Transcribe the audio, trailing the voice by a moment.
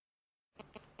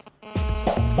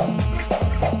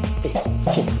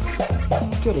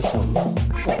Que horas são?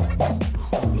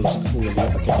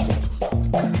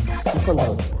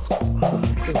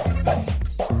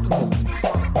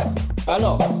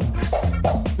 Alô?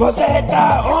 Você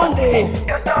tá onde?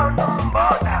 Eu tô num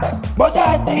bota.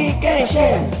 Bota de quem,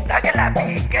 che? Daquela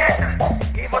pequena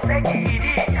que você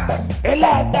queria.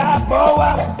 Ela tá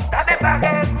boa? Tá bem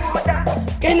barriguda.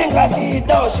 Quem não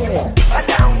engravidou, che?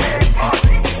 Olha um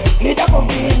negócio. Lida com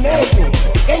pimento.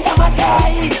 Quem tá mais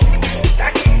aí?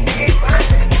 Daqui de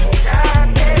mano. Já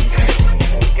peguei.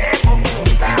 Que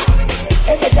confusão.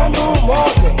 Esse já não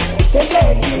morre.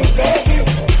 Sempre que bebe,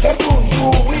 perde o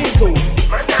juízo.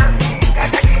 Manda amiga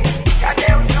daqui.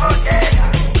 Cadê o show dela?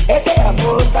 Essa é a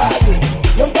vontade.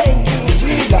 Não tem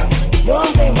vigília,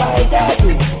 não tem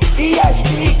vaidade. E as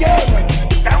pequenas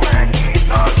Tão aqui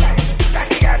todas.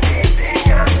 Daqui a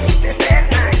vizinha. De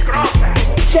pernas grossas.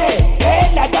 che,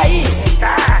 ela tá aí.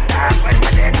 Tá, faz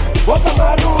madeira. Vou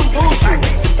tomar um ducho,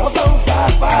 calçar um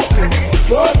sapato.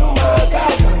 Tô numa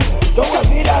casa, tô a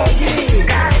vir aqui.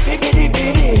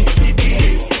 Bibiribiri,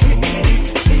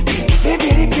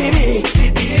 bibiribiri,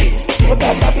 vou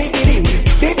tacar bibiri,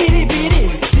 bibiribiri.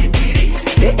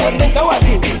 Eu também tô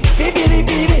aqui,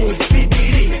 bibiribiri.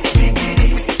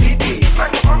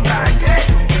 Mano com prazer.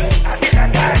 A vida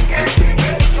tá quente.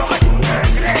 Só uma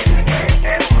grande. É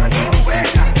uma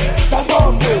doença. Tá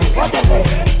sofrendo, pode ser,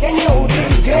 quem é o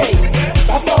DJ?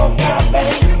 Tá tocando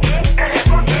bem.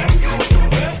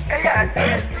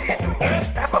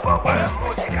 Tá com boa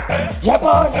música. Já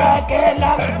pôs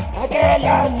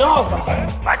aquela nova.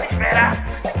 Pode esperar.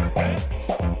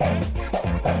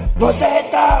 Você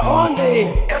tá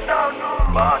onde? Eu tô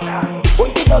num bota. Os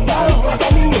que estão no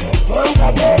caminho vão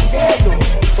trazer gelo.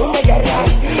 Uma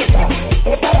garrafita,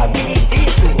 prepara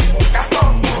disco. Tá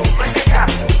pouco, mas já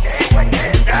tem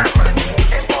 80 anos.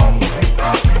 Tem pouco e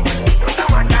top. Não dá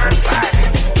uma dançar.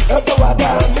 Eu tô a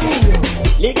caminho,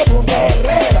 liga pro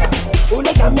Ferreira. O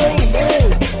Lê também vem,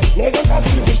 nego tá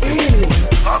se vestindo.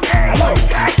 Ok, Alô?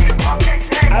 ok,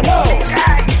 sei. Alô?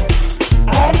 Cai.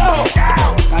 Alô?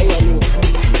 Tchau. Caiu ali.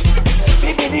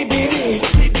 Bibiribiri,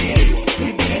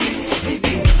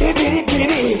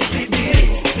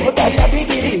 bibiribiri, bota essa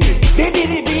bibiri,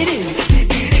 bibiribiri,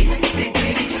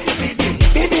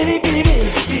 bibiribiri.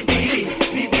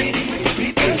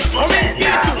 Ô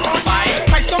Menguito,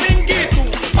 vai seu Menguito,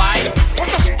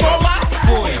 outra escola,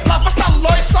 lavaste a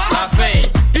louça,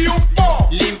 Lavei, e o pó,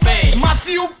 limpei, mas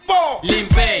e o pó?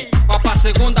 limpei. Papá,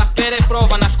 segunda-feira é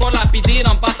prova. Na escola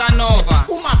pediram pata nova.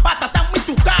 Uma bata tá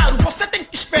muito caro, você tem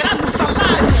que esperar no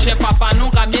salário. Che, papá,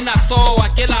 nunca me nasceu.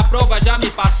 Aquela prova já me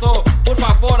passou. Por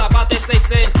favor, abate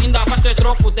 600. Ainda vais ter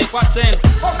troco de 400.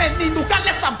 Ô menino, cala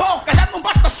essa boca, já não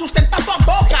basta sustentar tua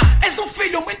boca. És um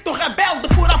filho muito rebelde,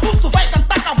 por abuso vai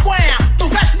jantar com a bué. Tu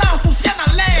gás não, cozinha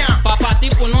na lenha. Papá,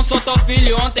 tipo, não sou teu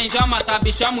filho. Ontem já mata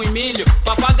bichamos e milho.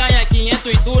 Papá ganha 500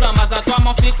 e dura, mas a tua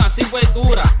mão fica assim foi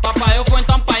dura. Papá, eu vou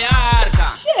então pagar a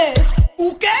arca.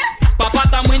 O quê? Papá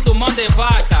tá muito mão de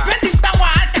vaca. Vende então a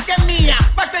arca que é minha.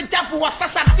 Vai ver diabo essa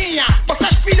sardinha.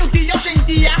 Vocês filhos de hoje em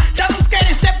dia já não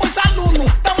querem ser bons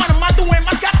alunos. Tão armado é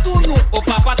mais gatuno. O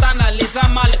papá tá analisando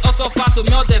mal. Eu só faço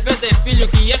meu dever de filho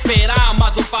que ia esperar,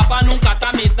 mas o papá nunca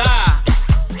tá me dá.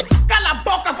 Cala a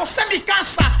boca, você me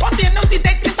cansa. Ontem não te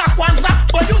dei 30 kwanza.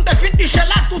 Bolhão de 20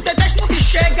 gelado, de 10 não te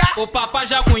chega. O papá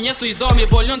já conhece os homens,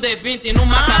 bolhão de 20 no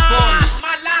macafone.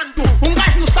 Malandro, um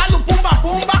gás no salo, bumba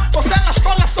bumba. Você na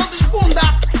escola só desbunda.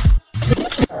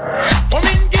 Ô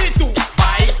Menguito,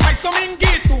 vai seu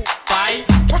Menguito, Pai,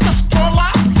 outra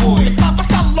escola, fui,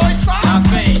 lavaste a louça.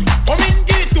 lavei, Ô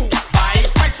Menguito,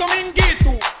 vai seu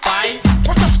Menguito, pai,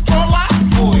 outra escola,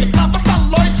 fui, lavaste a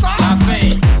louça.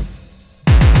 lavei.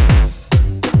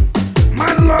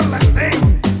 Malolas tem,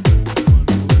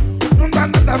 não dá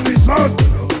nada nos outros.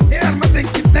 É arma tem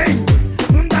que tem,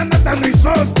 não dá nada nos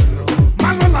outros.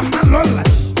 Malola, malolas,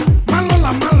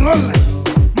 malola, malolas,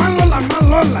 malola,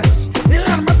 malolas.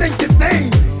 É arma tem que tem,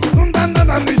 não dá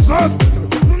nada nos outros,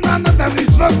 não dá nada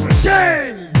nos outros.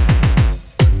 Gente,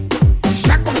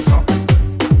 já começou,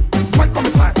 vai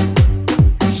começar,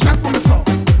 já começou,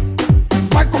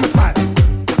 vai começar,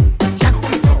 já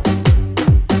começou,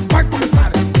 vai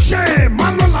começar. Che,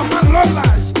 malola,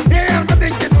 malolas, é arma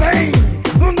tem que tem,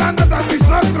 não dá nada nos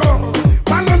outros.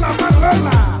 Malola,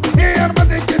 malola, é arma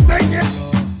tem que tem.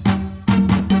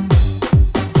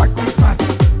 Vai começar,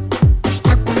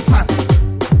 está a começar,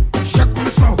 já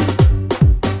começou,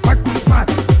 vai começar,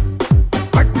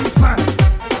 vai começar.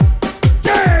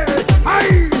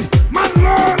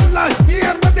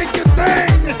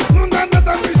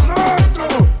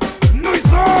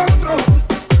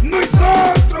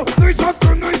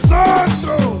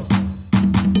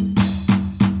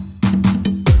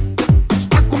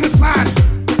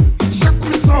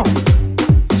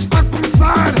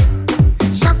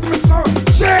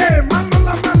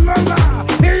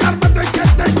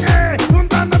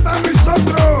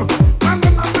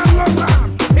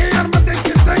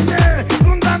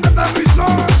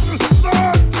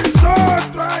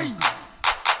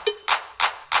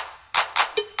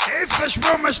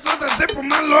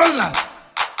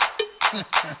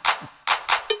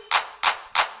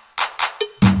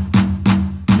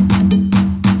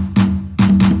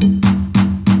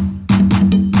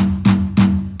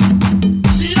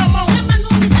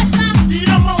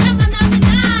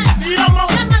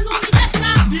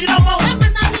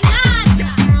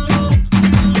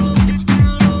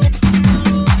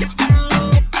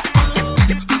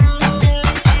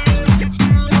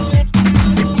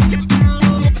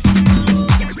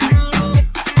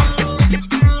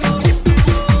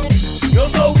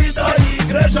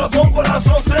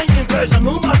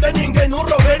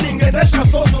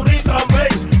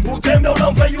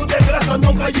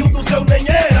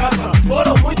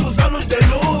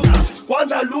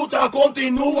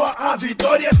 Continua, a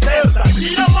vitória é certa.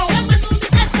 Tira a mão, chama, não me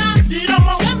deixa. Tira a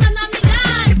mão, chama, não me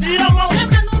deixa. Tira a mão,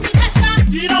 chama, não me deixa.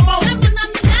 Tira a mão, chama, não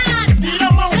me deixa. Tira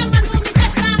a mão, chama, não me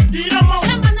deixa. Tira a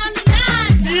mão, chama, não me deixa.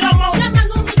 Tira a mão, chama,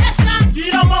 não me deixa.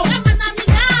 Tira a mão, chama, não me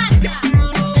deixa.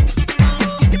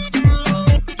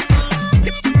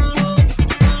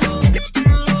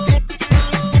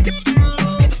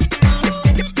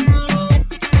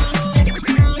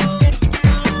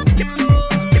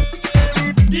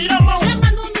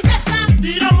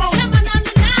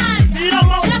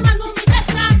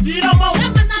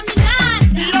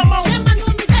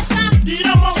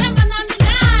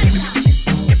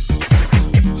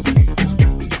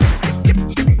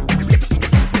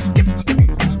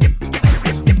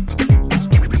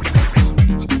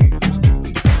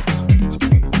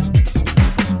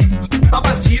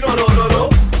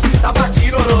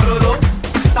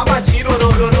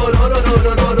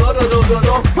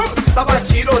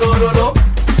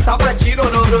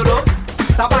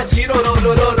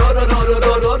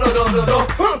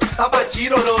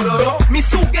 Me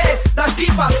suguei das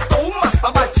divas, tomas,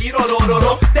 tava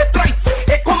tirorororo. Detroit,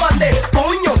 e comandei,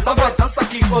 punho, tava dança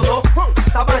que rolou.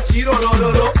 Tava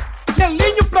tirorororo.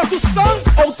 Nelinho Produção,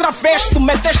 outra vez tu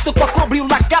meteste com a cobra e o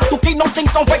lagarto. Quem não tem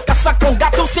cão vai caçar com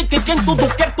gato. Eu sei que quem tudo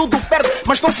quer, tudo perde,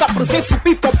 mas não se apresenta, o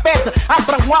people pede.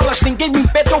 Abram alas, ninguém me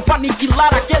impede. Eu vou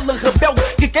aniquilar aquele rebelde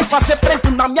que quer fazer frente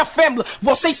na minha família.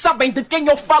 Vocês sabem de quem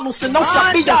eu falo, se não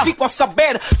sabia, fico a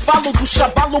saber. Falo do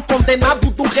chavalo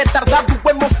condenado, do retardado, o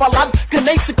emo falado, que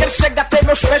nem sequer chega até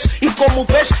meus pés. E como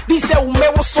vês, diz é o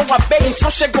meu, eu sou a abelha. E só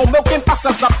chega o meu quem passa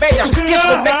as abelhas. Queres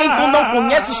comer quem tu não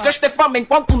conheces, queres ter fama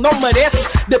enquanto não mereces.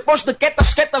 Depois de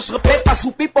quietas, repetas,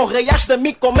 o people reais de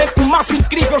mim como é que o mais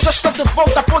incrível já está de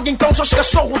volta. Põe então já os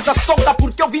cachorros a solta,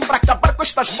 porque eu vim para acabar com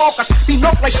estas bocas.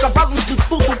 Pinóculos, chavalos de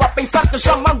tudo, a pensar que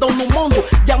já mandam no mundo.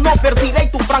 E a não ver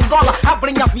direito frangola,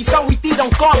 abrem a visão e tiram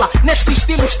cola. Neste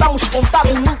estilo estamos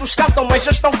contados, muitos cantam mas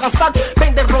já estão cansados.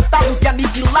 Bem derrotados e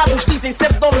aniquilados, dizem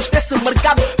ser donos desse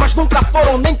mercado, mas nunca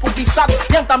foram nem cobiçados.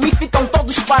 E a mim ficam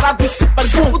todos parados e se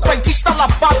perguntam: o teu está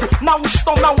lavado? Não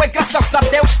estou, não é graças a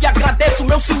Deus que agradeço,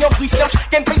 meu Senhor dos céus.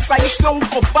 Quem pensa isto é um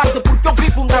covarde, porque eu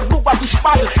vivo na rua dos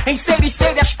padres. Em séries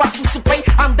sérias participei,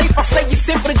 andei, passei e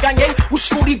sempre ganhei. Os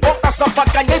furibotas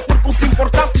avacalhei, porque os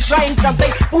importantes já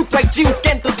encantei. Puto é tio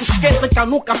quente dos quentes, que a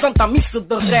nuca santa me se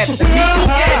derrete. Isso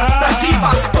que das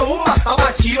divas, toma,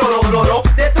 tava tirorororo.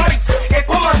 Detroit, é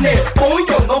comandei,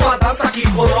 punho, nova dança que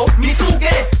rolou. Me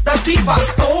suguei das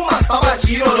divas, toma, tava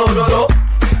tirorororo.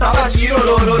 Tava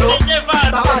tirorororo.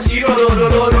 Tava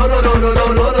tirorororo.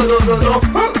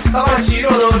 Tava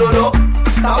tirorororo.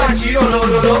 Tava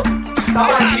tirorororo.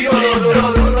 Tava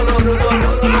tirorororo.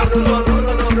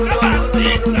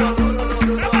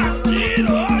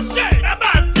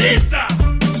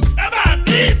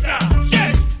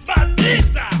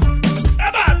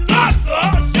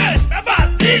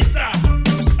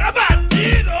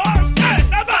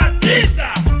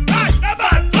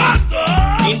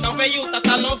 Então veio o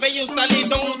tatalão, veio o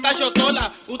salidão, o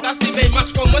tajotola, o taci vem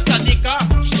mais como essa dica.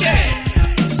 Já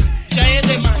é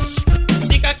demais.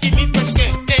 Dica que me fez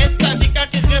que essa dica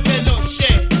que revelou.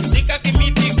 Dica que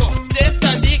me picou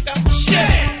dessa dica.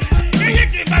 Quem é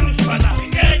que vai nos falar?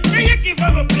 Quem é que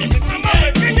vai me oprimir?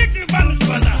 Quem é que vai nos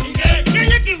falar?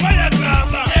 Quem é que vai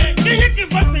acabar? Quem é que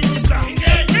vai feitiçar?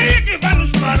 Quem é que vai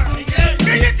nos parar?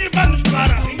 Quem é que vai nos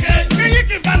parar? Quem é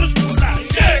que vai nos pular?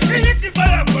 Quem é que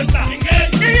vai aguentar?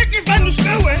 Quem é que vai nos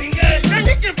cair? Quem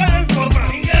é que vai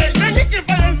informar? Quem é que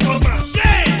vai informar?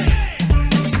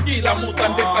 Kilamu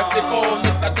também participou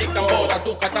nesta dica mora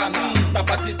do katana. Da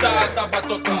batista, da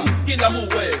batoca. Kilamu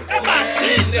é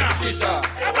batida, xixa,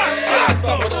 é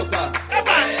saborosa, é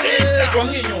batida,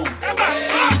 Joaninho, é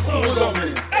batida, o nome,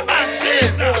 é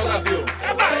batida, é Olávio,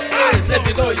 é batida, é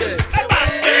Tidoye, é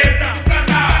batida, é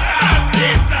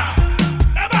batida,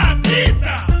 é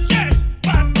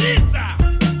batida,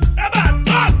 é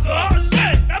batoto,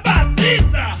 é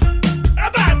batida, é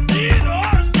batido,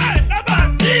 é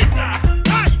batida.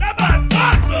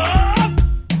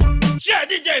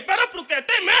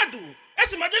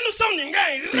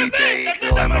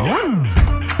 da manhã.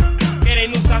 Querem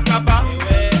nos acabar,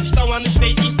 estão a nos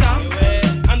feitiçar,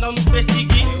 andam nos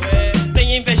perseguir,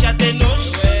 têm inveja de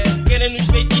nós. Querem nos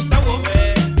feitiçar,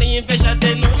 têm inveja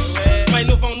de nós, mas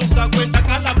não vão nos aguentar.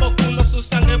 Cala a boca, o nosso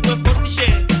sangue é bem forte,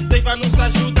 cheio. Deus vai nos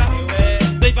ajudar,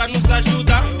 Deus vai nos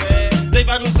ajudar, Deus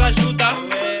vai nos ajudar,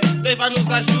 Deus vai nos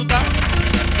ajudar.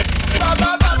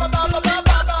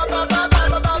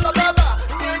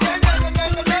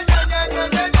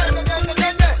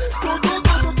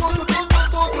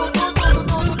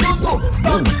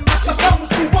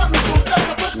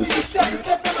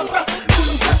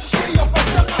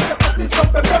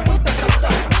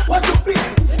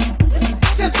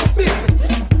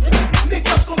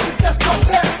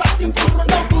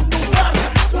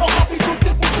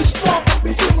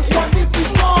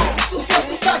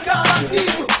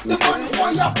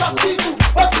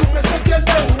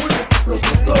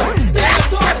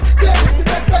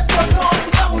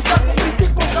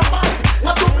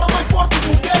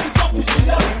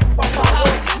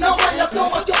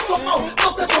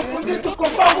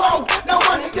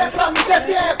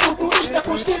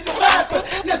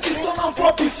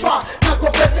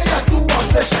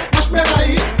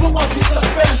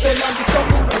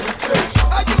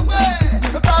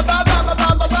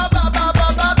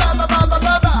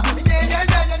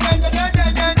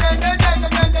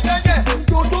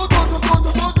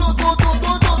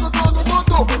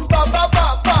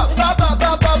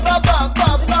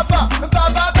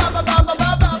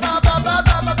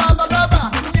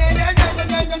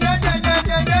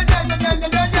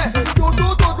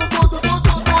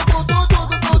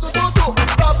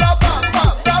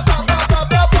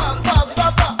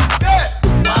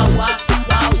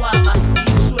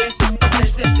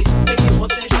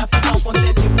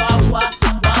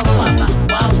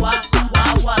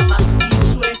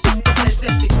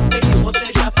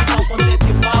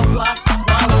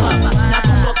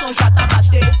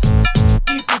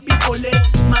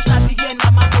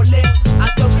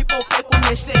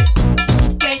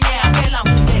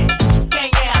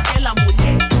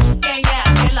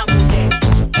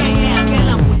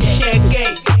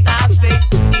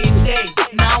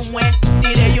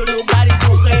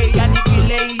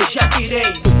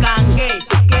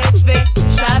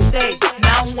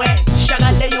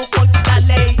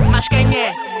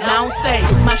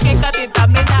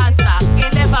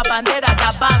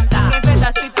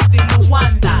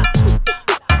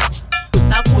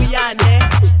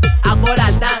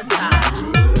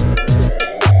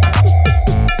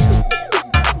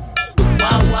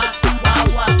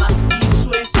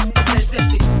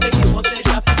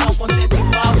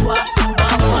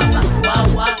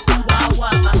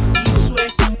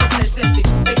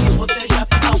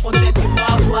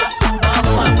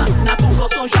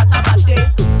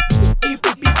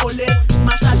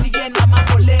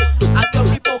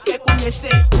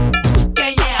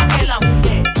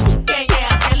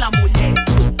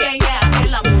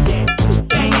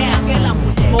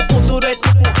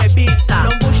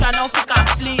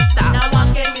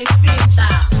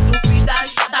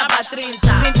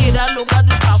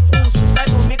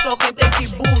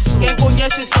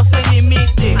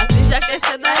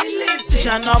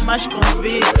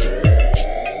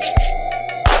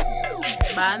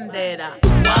 Bandeira,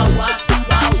 uau,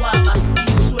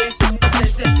 isso é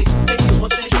presente. Sei que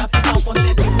vocês já ficam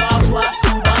contentes. Uau,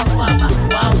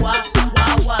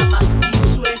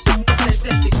 isso é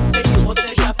presente. Sei que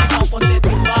vocês já ficam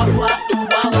contentes. Uau,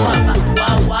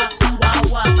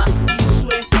 isso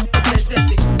é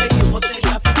presente. Sei que vocês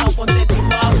já ficam contentes.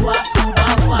 Uau,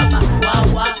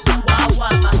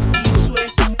 isso é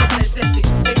presente.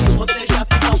 Sei que vocês já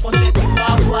ficam contentes.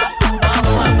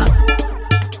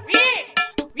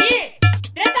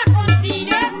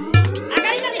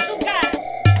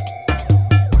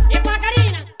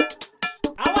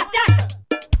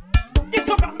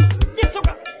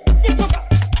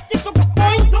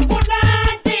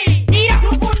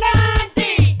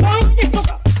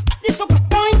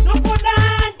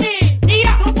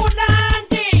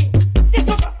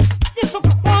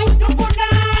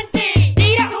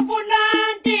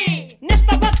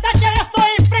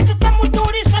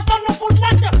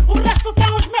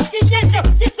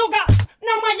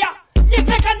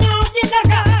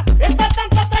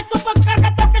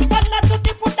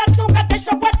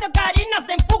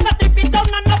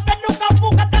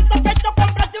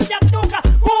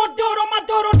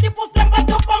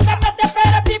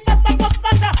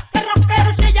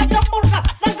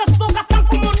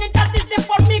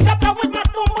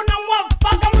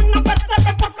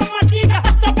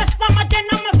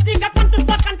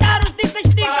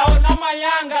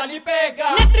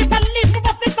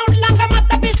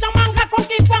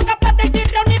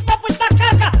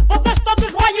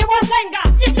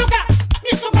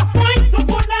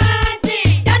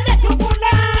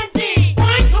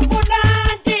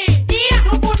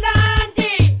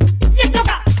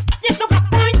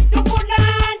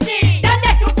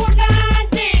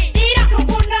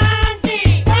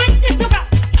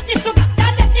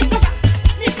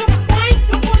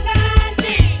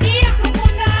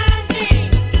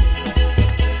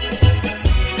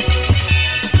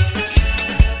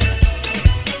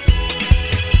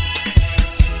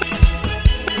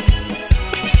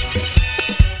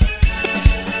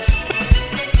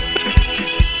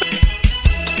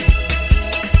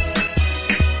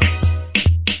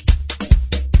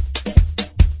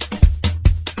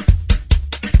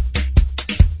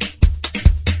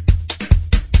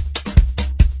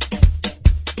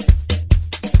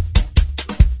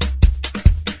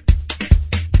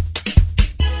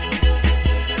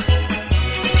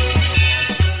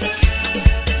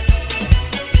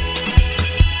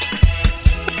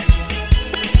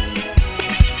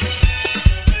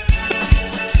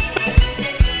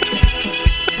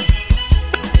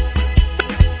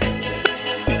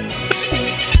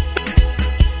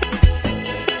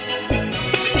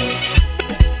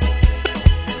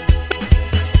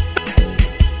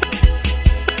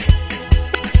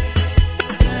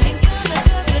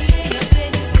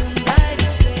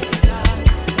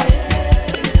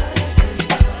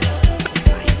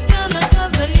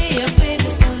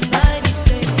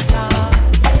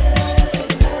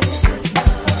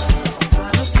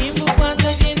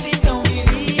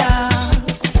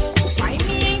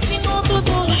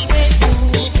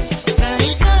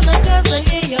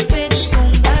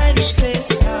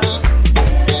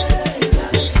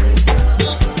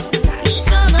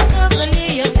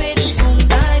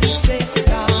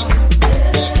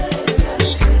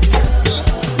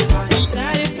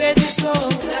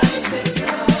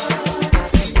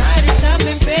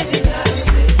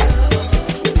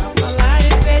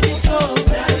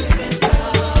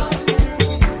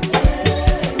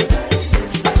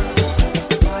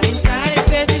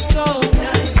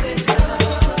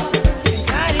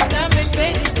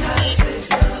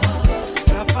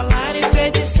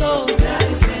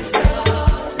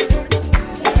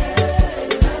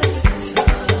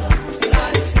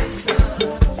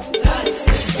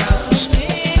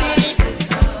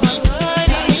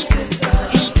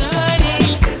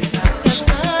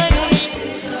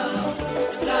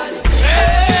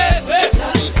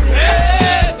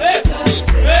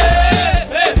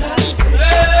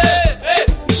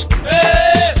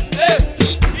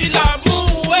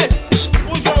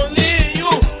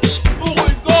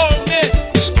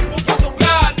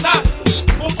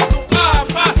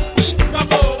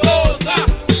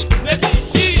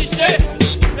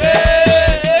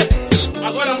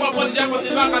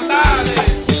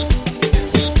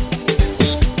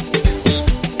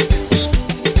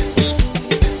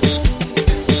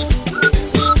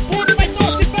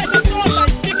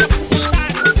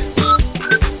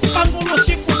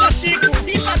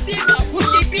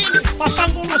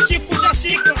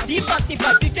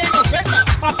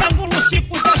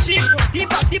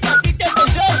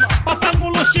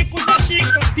 Chico da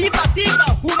Chico. Tiba, tiba,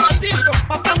 uma tiba.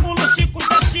 Papangulo Chico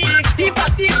da Chico. Tiba,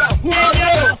 tiba,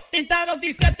 uma Tentaram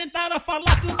dizer, tentaram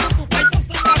falar que tudo vai do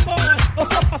seu sabor. Eu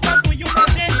sou passado e o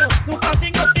fazendo. No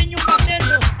casinho eu tenho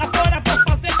fazendo. Agora vou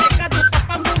fazer pecado.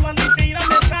 Papangulo ali vira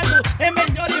mercado. É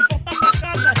melhor ir voltar pra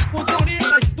casa. Com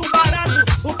gorilas do barato.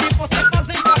 O que você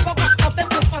faz com a boca, eu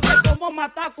tento fazer como um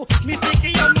mataco. Me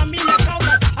seguiam na minha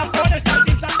cauda. Agora já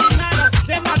desatinaram.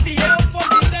 Demati eu vou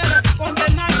dizer.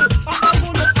 Condenado.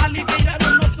 Papangulo ali vira o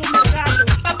nosso mercado.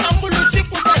 Papangulo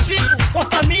Chico da Chico.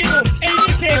 Cotamiro,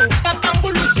 Eliseu.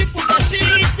 Papangulo Chico da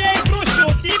Chico. DJ Bruxo,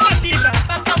 Tiba Tiba.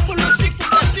 Papangulo Chico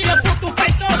da Chico. Chaputo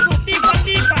Feitoso, Tiba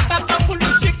Tiba.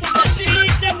 Papangulo Chico da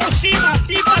Chico. DJ Mochima,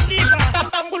 Tiba Tiba.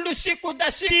 Papangulo Chico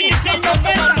da Chico. DJ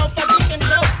Novela. Não para quem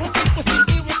não. O tipo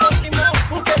sentiu e confirmou.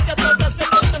 O beijo toda se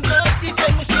contentou.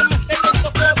 DJ Mochima, ele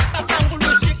tocou. Papangulo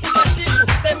Chico da Chico.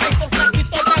 Sem mais força que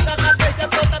toda a gaveja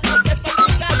toda tá sempre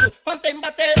ligado. Ontem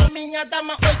bateram minha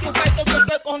dama, hoje o Feitoso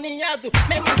foi corninhado.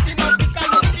 Mesmo assim não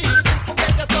ficamos tristes. O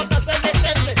beijo toda se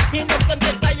defende.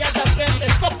 Inocente saia da frente.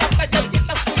 Só papai de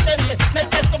tipo fudente.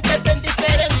 Mete som que é bem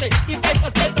diferente. E vai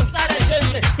fazer dançar a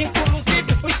gente.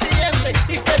 Inclusive os clientes.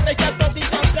 Isto é beija todo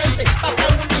inocente.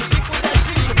 Papangulo Chico da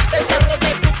Chico. Beija todo é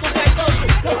puto vaidoso.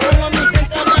 Nosso nome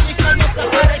entra na lista. Nossa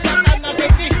cara já tá na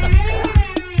revista.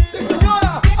 Sim,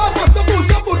 senhora, a nossa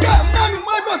bucha por quê? Mano,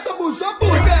 mas nossa bucha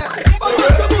por quê? A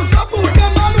nossa bucha por quê?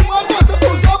 Mano, mas nossa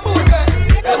bucha por quê?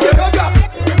 É de gaga,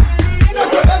 não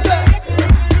te mete.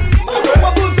 Mano,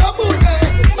 uma bucha por quê?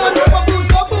 Mano, uma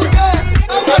bucha por quê?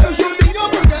 A mano Julinho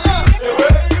por quê?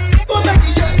 Como é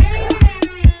que é?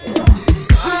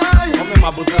 Ai, Vamos mesmo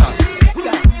abusar.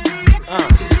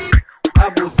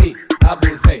 Abusei,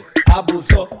 abusei,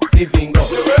 abusou, se vingou.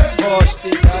 Goste,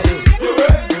 darei, no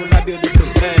lábio do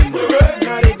Supremo.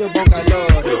 Nariz do bom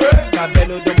calor,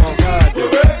 cabelo do malvado,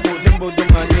 buzimbo do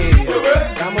mania.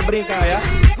 Tamo brincar, já?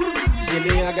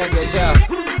 Gelinho a gaguejar,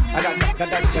 a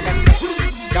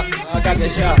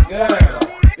gaguejar. Guerra,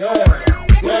 guerra,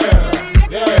 guerra, guerra,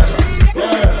 guerra,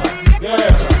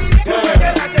 guerra,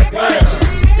 guerra,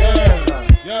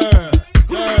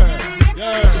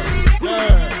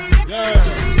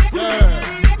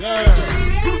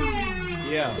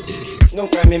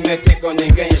 Nunca me meti com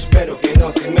ninguém, espero que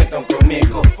não se metam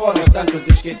comigo. Foram tantos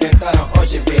os que tentaram,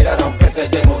 hoje viraram peças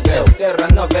de museu. Terra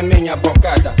nova é minha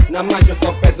bocada, na mais eu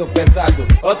sou peso pesado.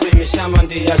 Outros me chamam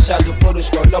de achado, por os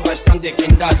colobas estão de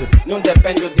guindado. Não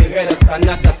dependo de reiras pra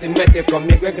nada, se mete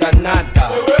comigo é granada.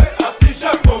 Assim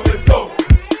já começou,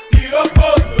 tira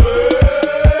poder.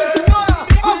 sim, senhora,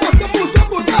 a nossa bucha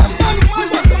por quê? Mano,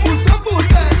 mas nossa bucha por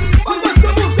quê? A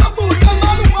nossa bucha por quê?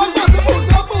 Mano, mas nossa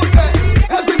bucha por quê?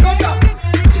 É de gaga,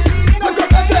 não te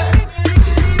mete.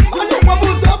 Mano, uma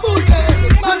bucha por quê?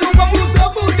 Mano, uma bucha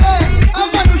por quê? A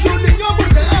mano Julinho por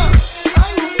quê?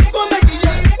 Ai, como é que é?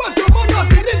 Você mano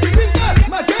tiringa,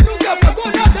 mas eu nunca pagou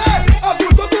nada. A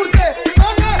bucha por quê?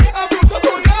 Mano, a bucha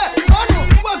por quê? Mano,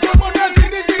 você mano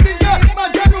tiringa,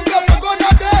 mas eu nunca pagou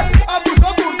nada. A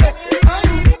bucha por quê? Ai,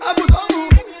 abusamos.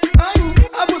 Ai,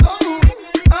 abusamos.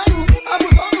 Ai,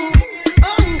 abusamos.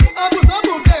 Ai, abusamos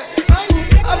por quê? Ai,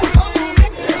 abusamos.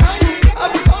 Ai,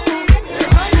 abusamos.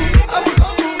 Ai,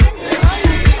 abusamos. Ai,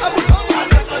 abusamos. A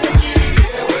dança do tiriri,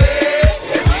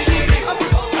 a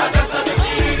dança do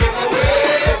tiriri,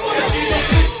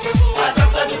 a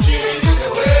dança do tiriri,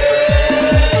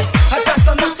 A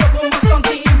dança nasceu numa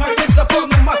sandinha, mas desabou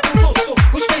no Mato Grosso.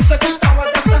 Os cães aqui estão a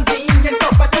dançandinha,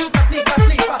 então batiba, triba,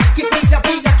 triba. Que brilha,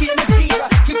 brilha, que não brilha.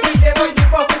 Que brilha, herói do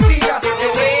palco brilha.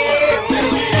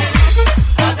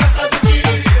 a dança do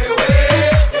tiriri,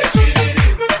 é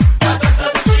tiriri, a dança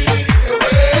do tiriri,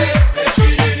 é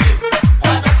tiriri,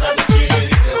 a dança do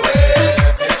tiriri,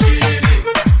 é tiriri,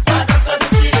 a dança do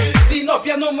tiriri.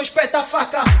 Sinopia não me espeta a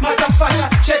faca, mata a faca,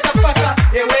 cheia a faca.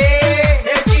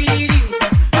 É tiriri.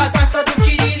 A dança do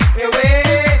tiriri,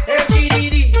 é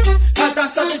tiriri. A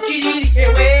dança do tiriri,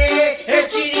 é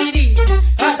tiriri.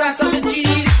 A dança do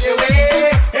tiriri,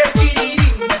 é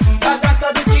tiriri. A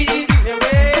dança do tiriri,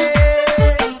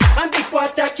 Amigo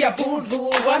ataque a bulu,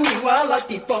 amigo ala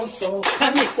te ponso,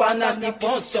 amigo ana te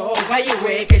ponso. Vai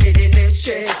ué, que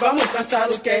deixe, vamos dançar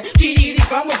o que? Tiriri,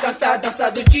 vamos dançar,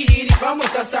 dança do tiriri. Vamos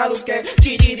dançar o que?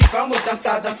 Tiriri, vamos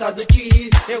dançar, dança do tiriri.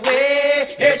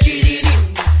 É tiriri.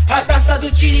 A dança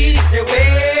do tiriri,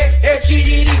 é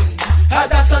tiriri. A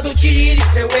dança do tiriri,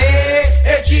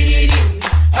 é tiriri.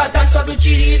 A dança do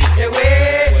tiriri,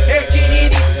 é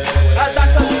tiriri. A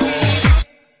dança do tiriri.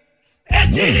 É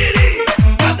tiriri,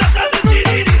 a dança do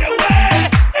tiriri,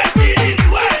 é tiriri,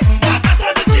 a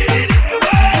dança do tiriri,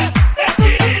 é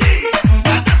tiriri,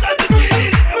 a dança do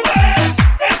tiriri,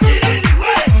 é tiriri,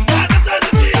 a dança do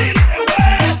tiriri,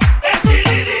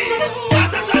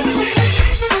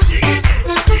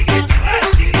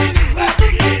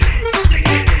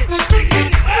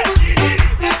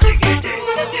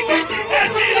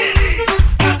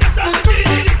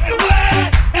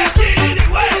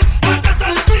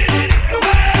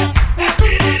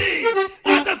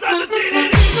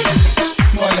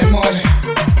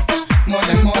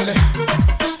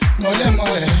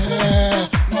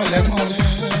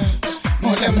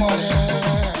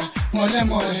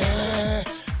 mole,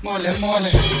 mole,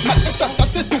 mole. Mas essa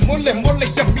dança do mole,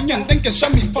 mole, e a minha dengue já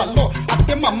me falou.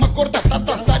 Até mamãe gorda tá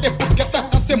dançando, é porque essa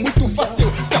dança é muito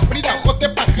fácil. Se abrir a roda é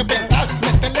pra arrebentar,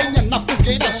 meter lenha na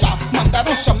fogueira já.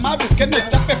 Mandaram chamar o Kenny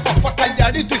Chape pra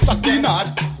facalhar e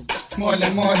desatinar. Mole,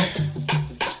 mole,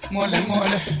 mole,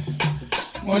 mole,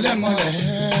 mole,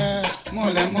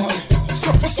 mole, mole. Se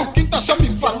eu fosse o Quinta já me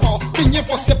falou. Quem é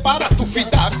você para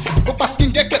duvidar? O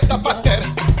pastingue é que tá bater,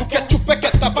 o ketchup é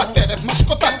que tá bater,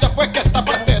 mascota jabu é que tá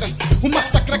bater, o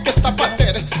massacre é que tá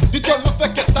bater, DJ Love é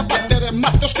que tá bater,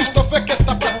 Matheus Cristoff é que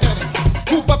tá bater,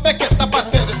 o Babé é que tá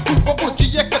bater, o Bobo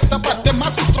G é que tá bater,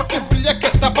 mas os troquebilhos é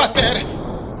que tá bater.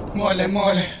 Mole,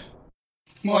 mole,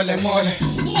 mole, mole,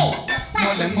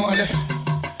 mole, mole,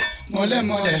 mole, mole,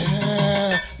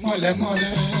 mole,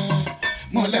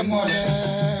 mole, mole,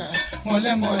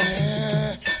 mole,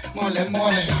 mole,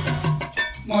 mole,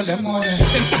 mole, mole.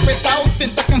 Senta o pedal,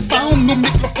 senta a canção no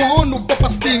microfone, o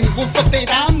papastingo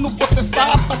veterano, você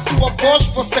sabe a sua voz,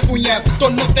 você conhece. Tô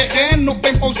no terreno,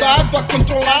 bem pausado, a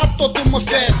controlar todo o meu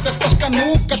stress. Essas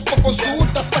canucas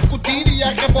popozudas, sacudir e a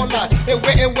rebolar. Eu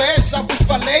já vos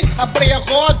falei, abri a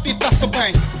roda e tá-se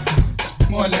bem.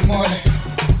 Mole, mole,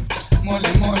 mole,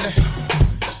 mole,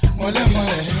 mole, mole,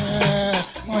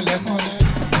 mole, mole.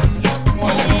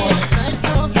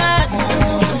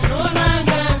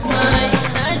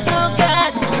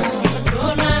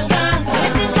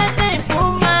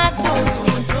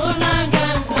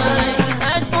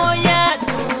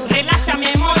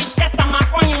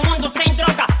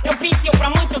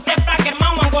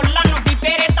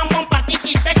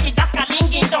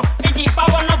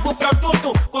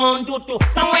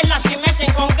 São elas que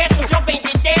mexem com gueto. Jovem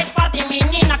de 10, parte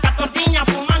menina, 14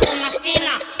 fumando na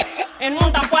esquina. Em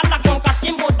um da bola com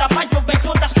cachimbo da paz,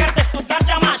 juventude esquerda estudar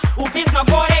jamais. O business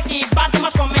agora é que bate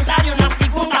mais comentário na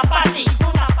segunda parte.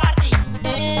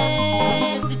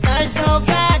 Se estás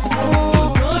drogado,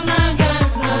 tô na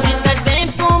casa. Se estás bem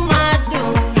fumado,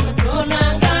 tô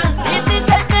na casa. Se tu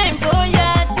estás bem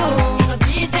boiado, a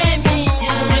vida é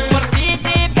minha. Se for vida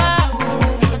e baú,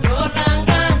 tô na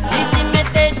casa. E se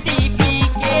meteste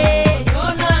pique, tô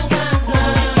na casa.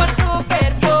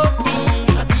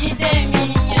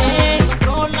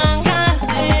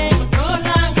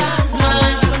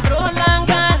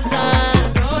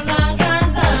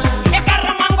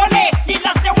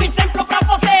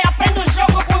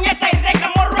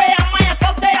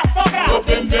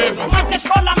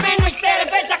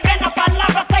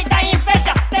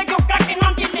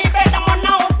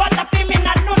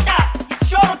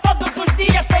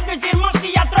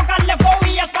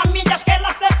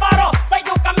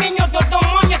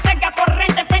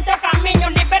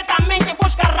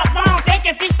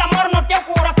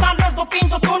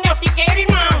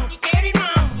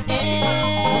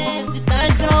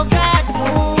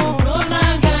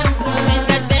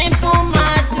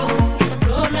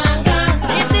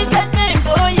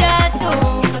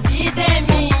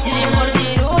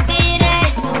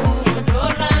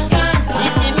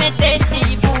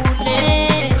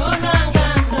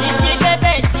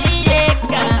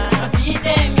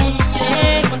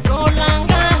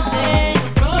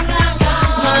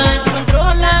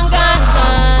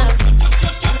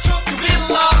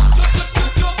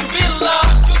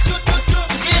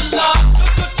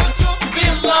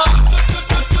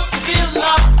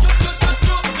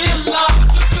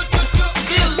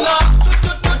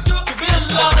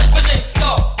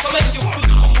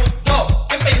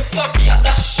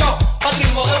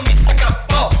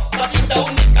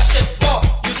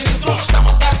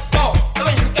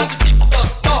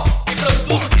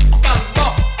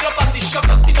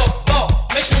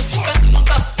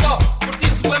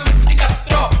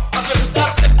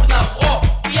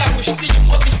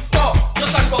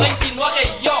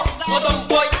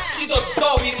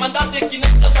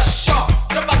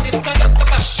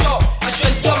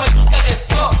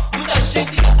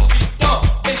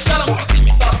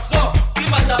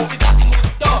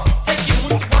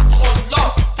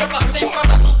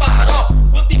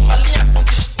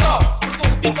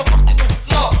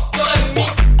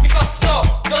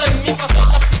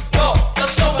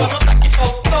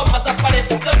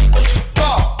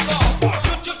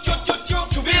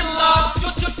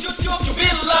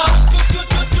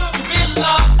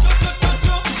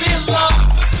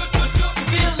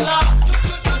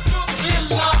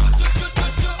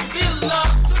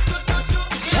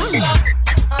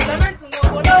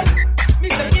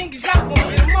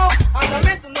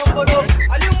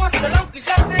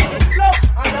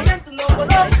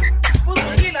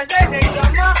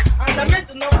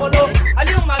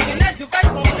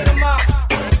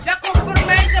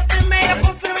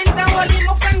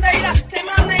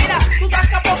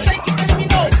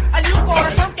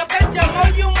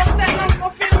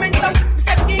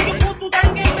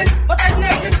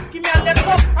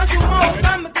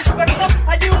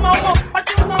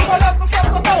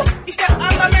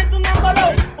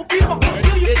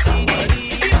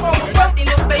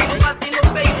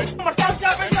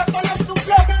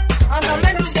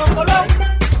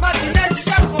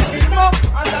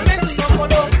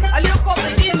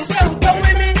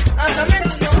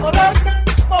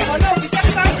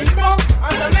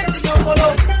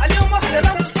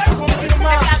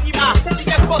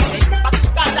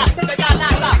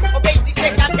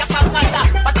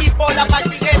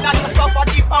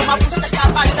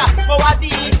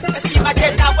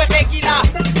 tequila,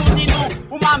 Tuninu,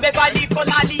 o mambe vale com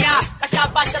a linha, caixa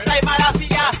baixa trai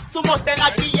maravilha, su mostrando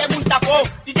aqui é muita bom,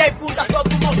 DJ puta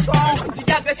solta o meu som,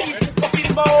 DJ agressivo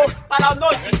confirmou, para a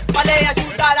noite, falei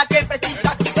ajudar a quem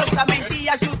precisa, que prontamente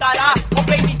ajudará, ou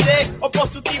bem dizer, ou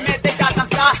posso te me deixar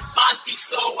dançar,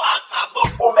 Mantição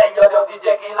acabou, o melhor é o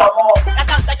DJ Guilherme, a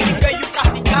dança que veio pra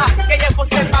ficar, quem é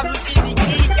você pra nos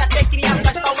dividir, que até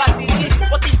crianças estão a dizer,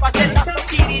 vou te fazer dança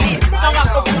tiriri, não há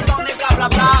confusão nem blá blá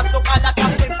blá, toca lá tá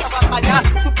sempre a batalhar,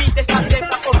 tu pinta está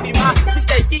sempre a confirmar,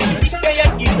 mistake que diz quem é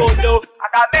que bolou,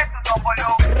 andamento não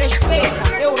bolou.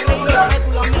 Respeita, eu rei do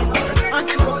regulamento,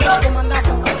 antes vocês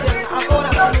comandavam fazer, agora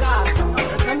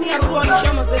mandaram, na minha rua me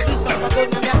chamam Jesus Salvador,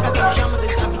 na minha casa me chamam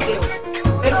de Sabe Deus,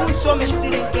 pergunto só me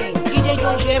inspira em quem, DJ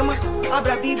John Germa,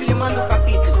 abre a Bíblia e manda o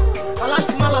capítulo,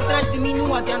 falaste mal atrás de mim,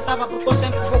 não adiantava porque eu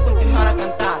sempre vou continuar a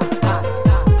cantar.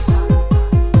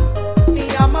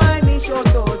 Minha mãe me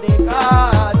chotou de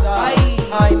casa,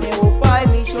 ai meu pai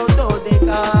me chotou de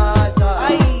casa,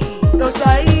 eu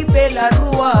saí pela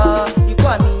rua e com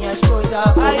as minhas coisas,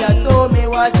 olha só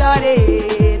meu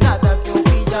azaré, nada que eu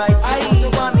fiz já esqueci,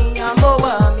 com a minha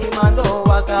boa me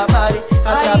mandou acabar,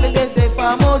 acabei de ser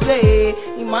famoso,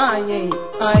 e mãe,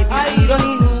 ai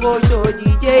Pironi não gostou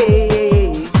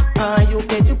DJ, ai o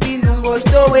Ketchup não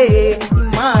gostou, e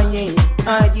mãe,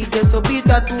 ai DJ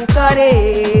Sobita tu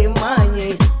care,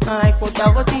 mãe, ai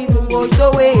Cotava assim não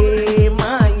gostou, e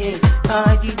mãe,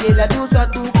 ai DJ Ladusa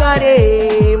tu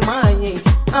care, mãe,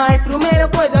 ai primeira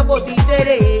coisa vou dizer,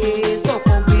 sou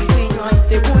comprisinho, ai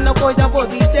segunda coisa vou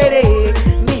dizer,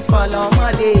 me fala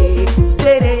mal,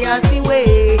 serei assim, ué,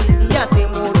 e até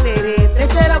morrer,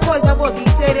 terceira coisa vou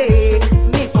dizer,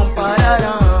 me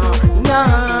compararão,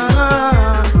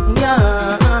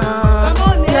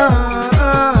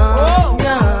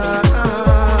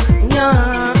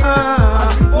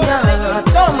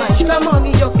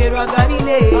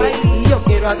 yo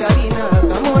quiero a Garina,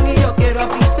 Camoni, yo quiero a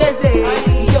Princesa,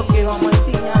 yo quiero a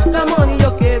Mancinha, Camoni,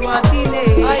 yo quiero a Tine,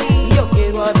 yo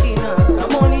quiero a Tina,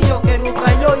 Camoni, yo quiero a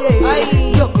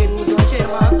Kailoye, yo quiero Don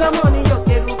Chema, Camoni, yo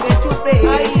quiero Kechupe,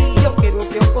 yo quiero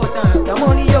Piocota,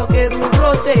 Camoni, yo quiero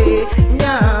Rose,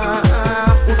 ya,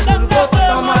 o turbo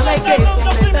toma like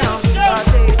sempre tão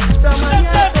bate, toma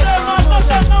ya,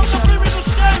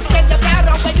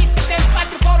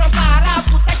 Foram parar,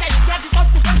 puta que é escravo,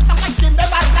 quanto você tá mais sem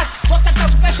beber, você tá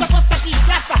com essa, você que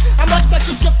graça.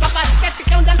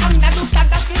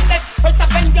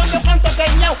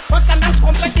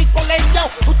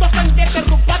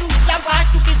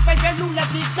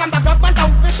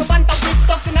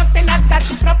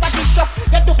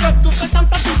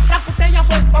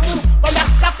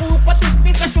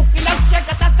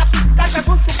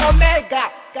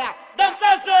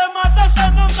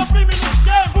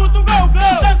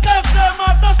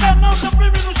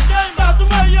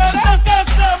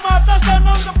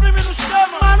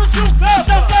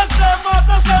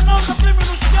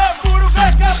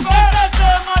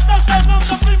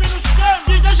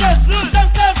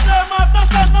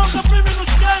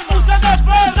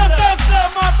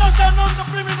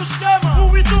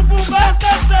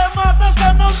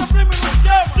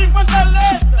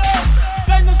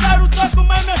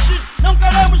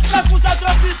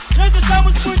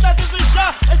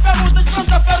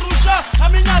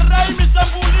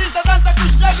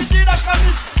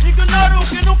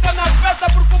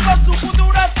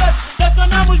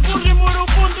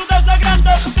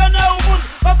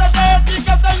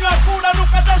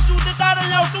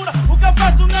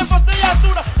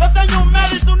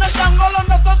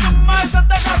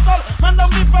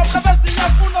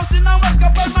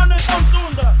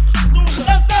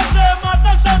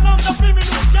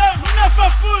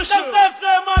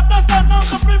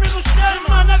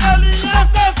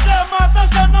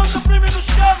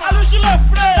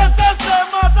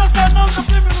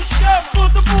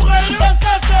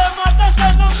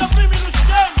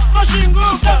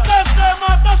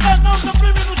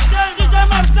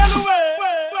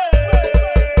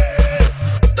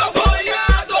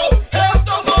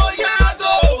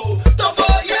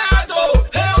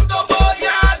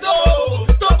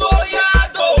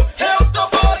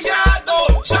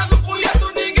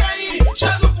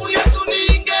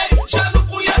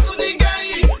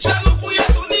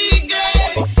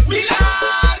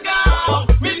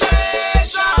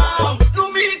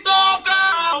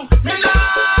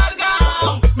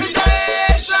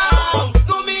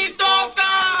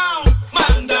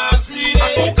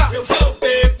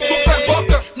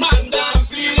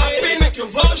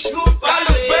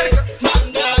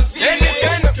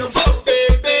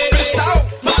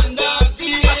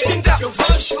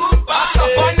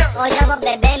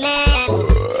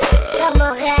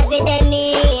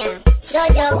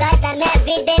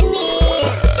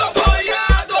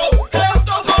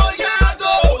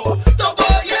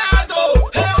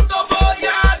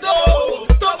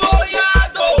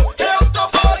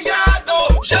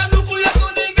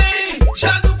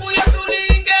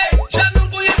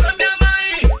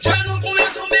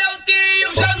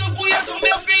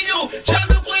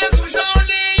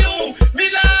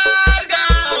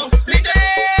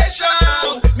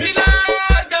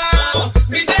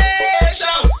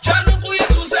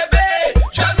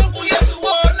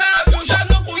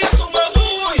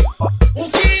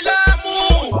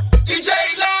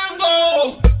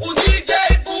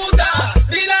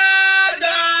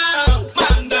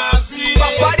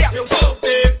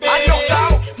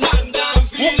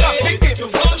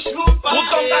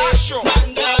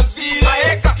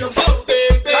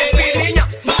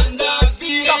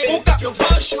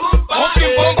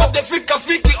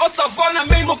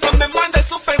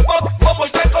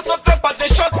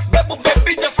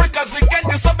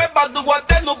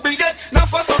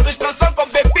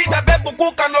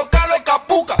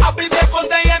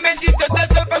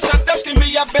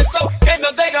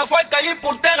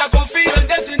 terra, confio em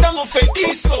Deus e não no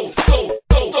feitiço.